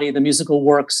embody the musical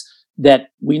works that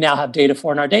we now have data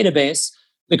for in our database.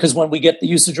 Because when we get the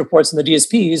usage reports from the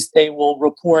DSPs, they will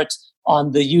report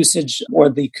on the usage or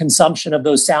the consumption of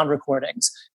those sound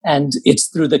recordings. And it's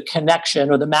through the connection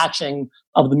or the matching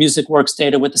of the music works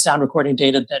data with the sound recording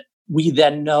data that we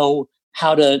then know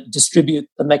how to distribute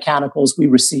the mechanicals we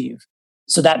receive.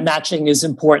 So that matching is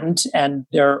important. And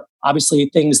there are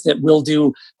obviously things that we'll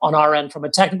do on our end from a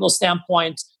technical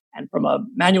standpoint and from a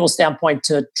manual standpoint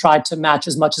to try to match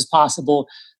as much as possible.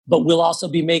 But we'll also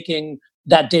be making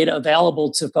that data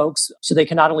available to folks so they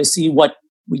can not only see what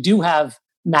we do have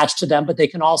matched to them, but they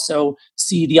can also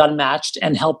see the unmatched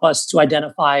and help us to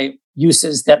identify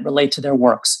uses that relate to their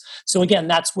works. So again,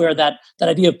 that's where that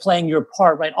idea of playing your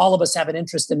part, right? All of us have an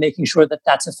interest in making sure that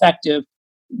that's effective.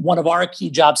 One of our key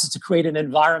jobs is to create an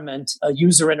environment, a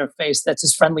user interface that's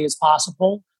as friendly as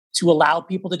possible to allow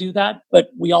people to do that. But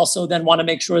we also then want to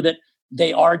make sure that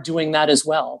they are doing that as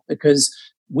well, because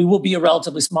we will be a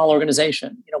relatively small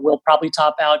organization. We'll probably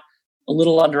top out a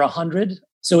little under 100.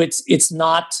 So it's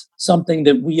not something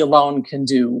that we alone can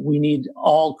do. We need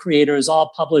all creators,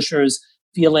 all publishers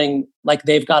feeling like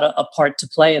they've got a part to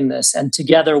play in this. And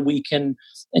together we can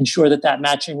ensure that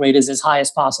matching rate is as high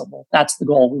as possible. That's the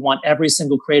goal. We want every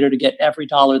single creator to get every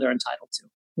dollar they're entitled to.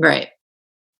 Right.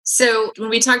 So when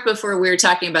we talked before, we were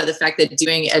talking about the fact that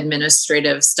doing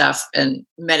administrative stuff and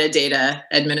metadata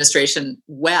administration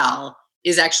well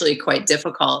is actually quite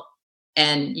difficult.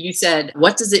 And you said,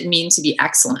 what does it mean to be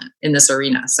excellent in this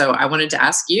arena? So I wanted to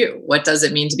ask you, what does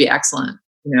it mean to be excellent,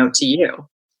 to you?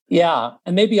 Yeah.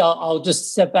 And maybe I'll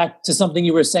just step back to something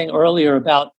you were saying earlier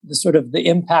about the sort of the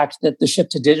impact that the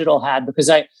shift to digital had, because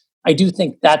I do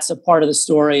think that's a part of the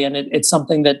story. And it's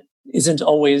something that isn't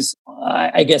always,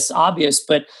 I guess, obvious.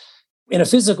 But in a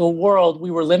physical world, we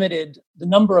were limited. The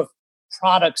number of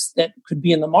products that could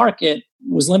be in the market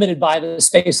was limited by the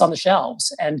space on the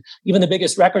shelves. And even the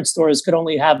biggest record stores could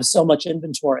only have so much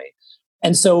inventory.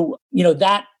 And so,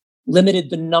 that limited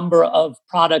the number of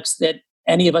products that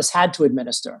any of us had to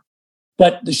administer.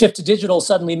 But the shift to digital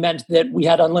suddenly meant that we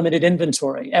had unlimited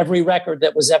inventory. Every record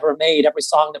that was ever made, every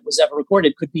song that was ever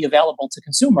recorded could be available to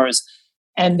consumers.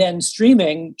 And then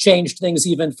streaming changed things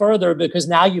even further, because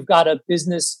now you've got a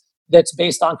business that's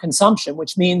based on consumption,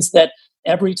 which means that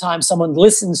every time someone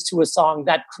listens to a song,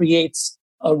 that creates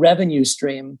a revenue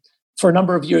stream. For a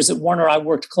number of years at Warner, I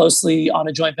worked closely on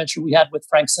a joint venture we had with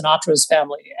Frank Sinatra's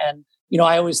family. And,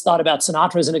 I always thought about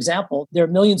Sinatra as an example. There are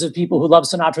millions of people who love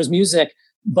Sinatra's music,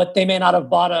 but they may not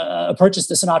have purchased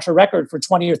a Sinatra record for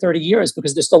 20 or 30 years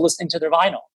because they're still listening to their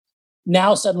vinyl.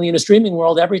 Now, suddenly in a streaming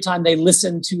world, every time they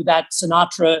listen to that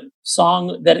Sinatra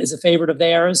song that is a favorite of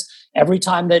theirs, every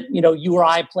time that, you or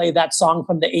I play that song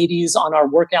from the 80s on our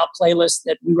workout playlist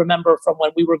that we remember from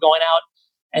when we were going out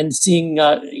and seeing,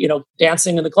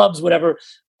 dancing in the clubs, whatever,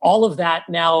 all of that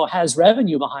now has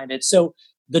revenue behind it. So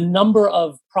the number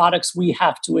of products we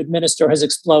have to administer has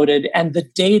exploded, and the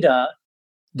data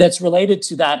that's related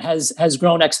to that has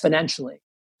grown exponentially.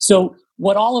 So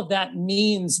what all of that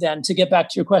means then, to get back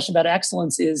to your question about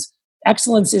excellence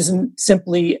isn't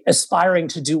simply aspiring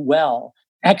to do well.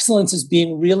 Excellence is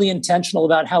being really intentional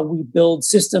about how we build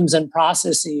systems and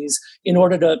processes in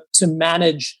order to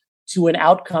manage to an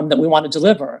outcome that we want to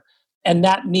deliver. And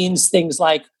that means things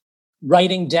like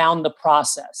writing down the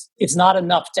process. It's not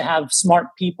enough to have smart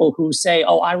people who say,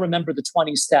 oh, I remember the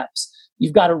 20 steps.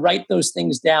 You've got to write those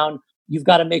things down. You've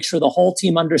got to make sure the whole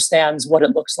team understands what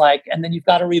it looks like. And then you've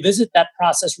got to revisit that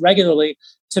process regularly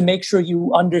to make sure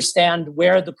you understand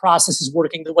where the process is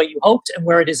working the way you hoped and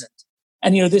where it isn't.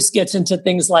 And, this gets into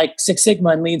things like Six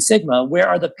Sigma and Lean Sigma. Where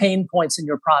are the pain points in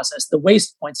your process, the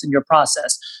waste points in your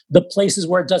process, the places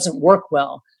where it doesn't work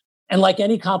well? And like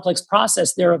any complex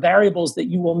process, there are variables that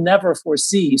you will never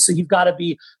foresee. So you've got to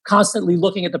be constantly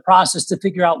looking at the process to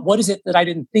figure out, what is it that I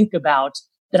didn't think about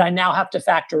that I now have to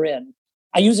factor in?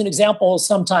 I use an example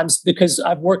sometimes because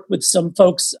I've worked with some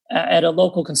folks at a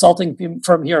local consulting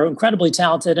firm here who are incredibly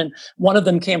talented, and one of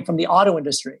them came from the auto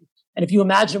industry. And if you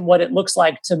imagine what it looks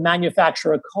like to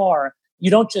manufacture a car,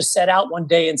 you don't just set out one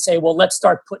day and say, well, let's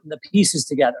start putting the pieces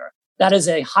together. That is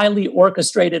a highly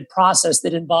orchestrated process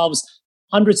that involves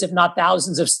hundreds, if not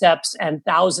thousands of steps and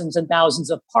thousands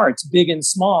of parts, big and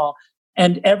small.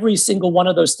 And every single one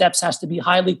of those steps has to be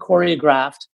highly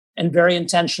choreographed and very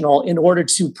intentional in order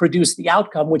to produce the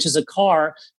outcome, which is a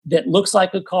car that looks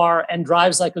like a car and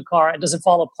drives like a car and doesn't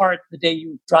fall apart the day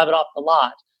you drive it off the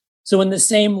lot. So in the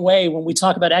same way, when we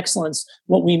talk about excellence,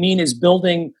 what we mean is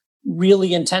building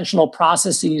really intentional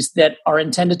processes that are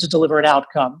intended to deliver an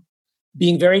outcome,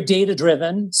 being very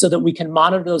data-driven so that we can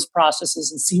monitor those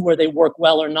processes and see where they work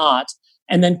well or not,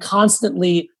 and then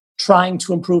constantly trying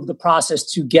to improve the process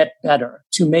to get better,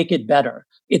 to make it better.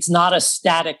 It's not a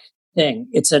static thing.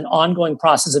 It's an ongoing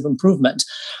process of improvement.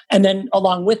 And then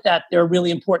along with that, there are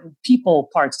really important people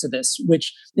parts to this,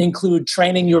 which include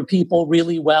training your people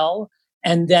really well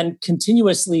and then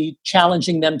continuously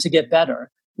challenging them to get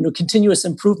better. Continuous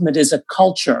improvement is a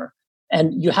culture,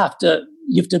 and you have to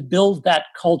build that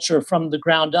culture from the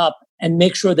ground up and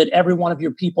make sure that every one of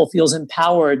your people feels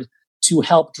empowered to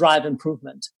help drive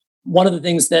improvement. One of the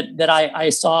things that I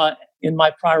saw in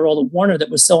my prior role at Warner that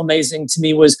was so amazing to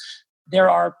me was there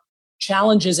are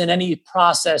challenges in any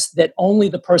process that only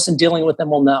the person dealing with them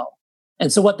will know.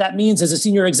 And so what that means as a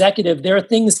senior executive, there are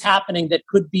things happening that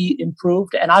could be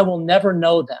improved, and I will never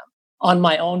know them on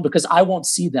my own because I won't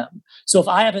see them. So if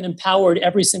I haven't empowered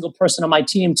every single person on my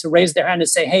team to raise their hand and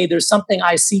say, hey, there's something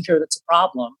I see here that's a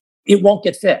problem, it won't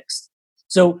get fixed.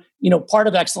 So, part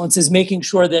of excellence is making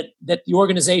sure that the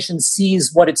organization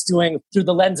sees what it's doing through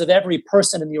the lens of every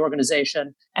person in the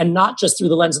organization and not just through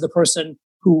the lens of the person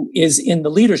who is in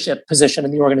the leadership position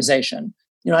in the organization.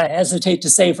 I hesitate to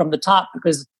say from the top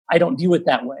because I don't view it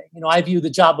that way. I view the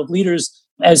job of leaders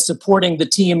as supporting the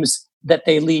teams that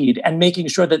they lead and making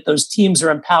sure that those teams are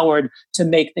empowered to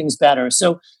make things better.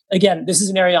 So again, this is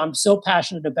an area I'm so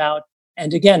passionate about.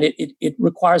 And again, it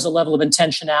requires a level of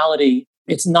intentionality.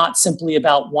 It's not simply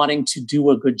about wanting to do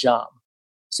a good job.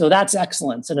 So that's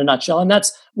excellence in a nutshell. And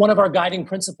that's one of our guiding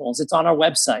principles. It's on our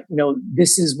website.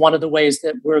 This is one of the ways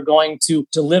that we're going to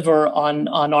deliver on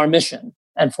our mission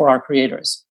and for our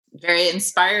creators. Very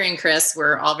inspiring, Chris.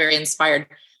 We're all very inspired.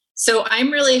 So I'm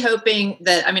really hoping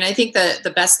that, I think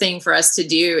the best thing for us to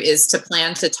do is to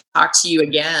plan to talk to you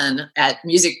again at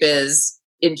MusicBiz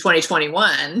in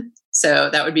 2021. So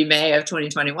that would be May of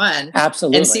 2021.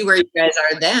 Absolutely. And see where you guys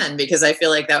are then, because I feel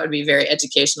like that would be very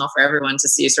educational for everyone to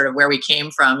see sort of where we came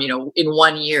from, in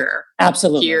 1 year.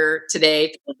 Absolutely. Here,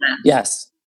 today. Yes.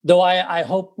 Though I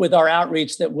hope with our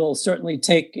outreach that we'll certainly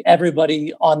take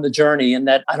everybody on the journey and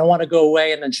that I don't want to go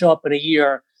away and then show up in a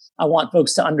year. I want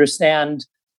folks to understand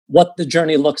what the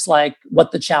journey looks like,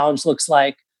 what the challenge looks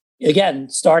like. Again,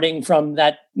 starting from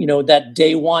that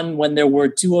day one when there were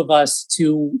 2 of us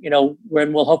to,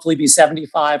 when we'll hopefully be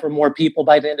 75 or more people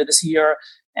by the end of this year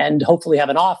and hopefully have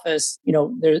an office.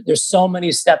 There's so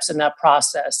many steps in that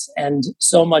process and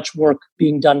so much work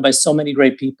being done by so many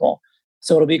great people.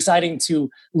 So it'll be exciting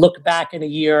to look back in a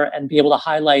year and be able to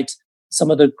highlight some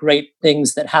of the great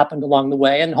things that happened along the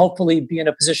way and hopefully be in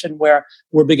a position where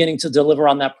we're beginning to deliver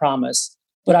on that promise.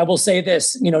 But I will say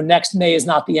this, next May is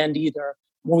not the end either.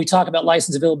 When we talk about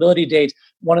license availability date,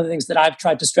 one of the things that I've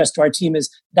tried to stress to our team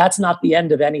is that's not the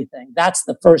end of anything. That's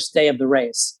the first day of the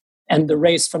race. And the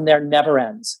race from there never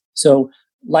ends. So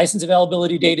license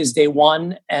availability date is day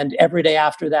 1. And every day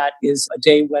after that is a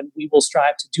day when we will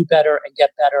strive to do better and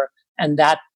get better. And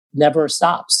that never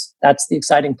stops. That's the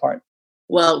exciting part.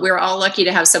 Well, we're all lucky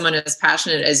to have someone as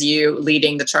passionate as you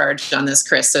leading the charge on this,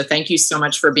 Chris. So thank you so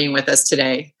much for being with us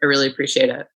today. I really appreciate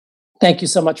it. Thank you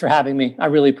so much for having me. I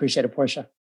really appreciate it, Portia.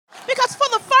 Because for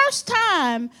the first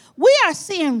time, we are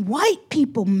seeing white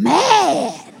people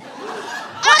mad.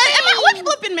 White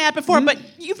people have been mad before, but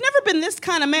you've never been this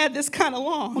kind of mad this kind of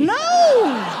long. No.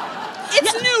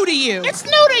 It's new to you. It's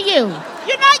new to you.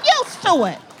 You're not used to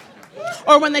it.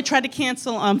 Or when they tried to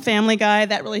cancel Family Guy,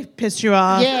 that really pissed you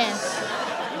off. Yes.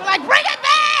 You're like, bring it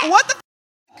back! What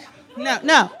the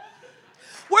No.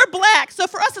 We're black, so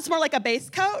for us it's more like a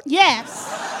base coat. Yes.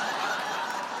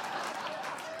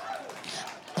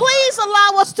 Please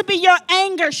allow us to be your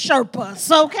anger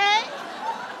Sherpas, okay?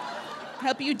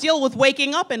 Help you deal with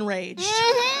waking up enraged.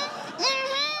 Mm-hmm.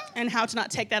 And how to not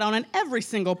take that on every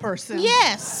single person.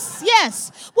 Yes.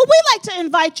 What we like to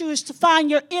invite you is to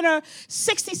find your inner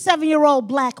 67-year-old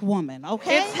black woman,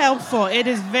 okay? It's helpful. It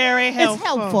is very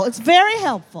helpful. It's very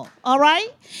helpful, all right?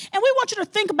 And we want you to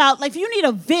think about, if you need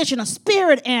a vision, a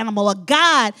spirit animal, a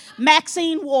guide,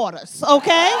 Maxine Waters,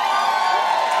 okay?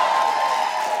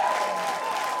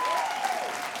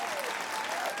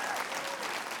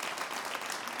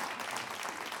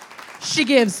 She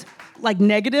gives,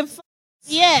 negative.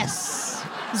 Yes.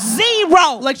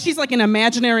 0. Like she's in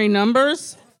imaginary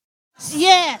numbers.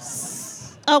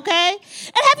 Yes. Okay? And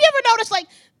have you ever noticed,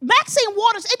 Maxine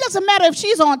Waters, it doesn't matter if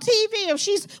she's on TV,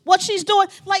 if what she's doing,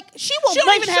 she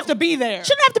don't even have to be there.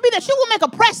 She don't have to be there. She will make a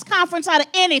press conference out of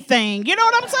anything. You know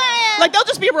what I'm saying? There'll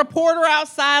just be a reporter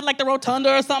outside, the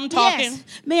rotunda or something talking. Yes.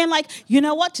 Man, you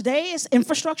know what? Today is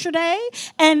Infrastructure Day,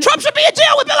 and Trump should be in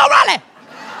jail with Bill O'Reilly.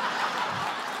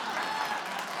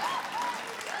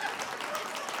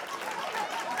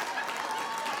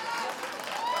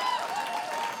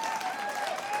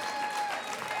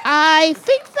 I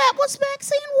think that was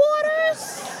Maxine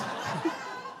Waters.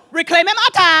 Reclaiming my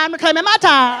time.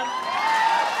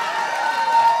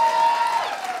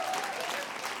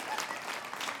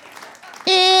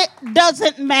 It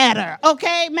doesn't matter,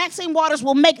 okay? Maxine Waters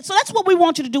will make it. So that's what we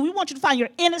want you to do. We want you to find your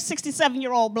inner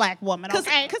 67-year-old black woman,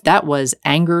 okay? That was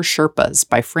Anger Sherpas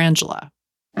by Frangela.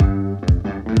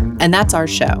 And that's our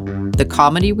show. The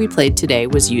comedy we played today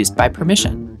was used by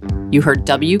permission. You heard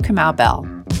W. Kamau Bell,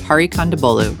 Hari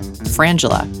Kondabolu,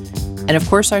 Frangela, and of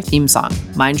course our theme song,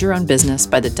 Mind Your Own Business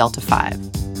by the Delta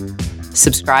 5.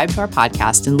 Subscribe to our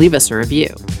podcast and leave us a review.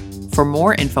 For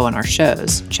more info on our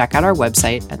shows, check out our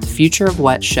website at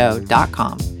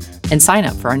thefutureofwhatshow.com and sign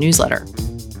up for our newsletter.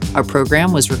 Our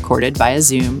program was recorded via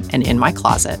Zoom and in my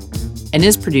closet and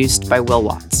is produced by Will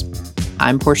Watts.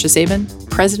 I'm Portia Sabin,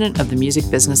 President of the Music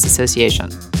Business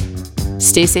Association.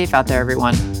 Stay safe out there,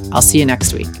 everyone. I'll see you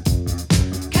next week.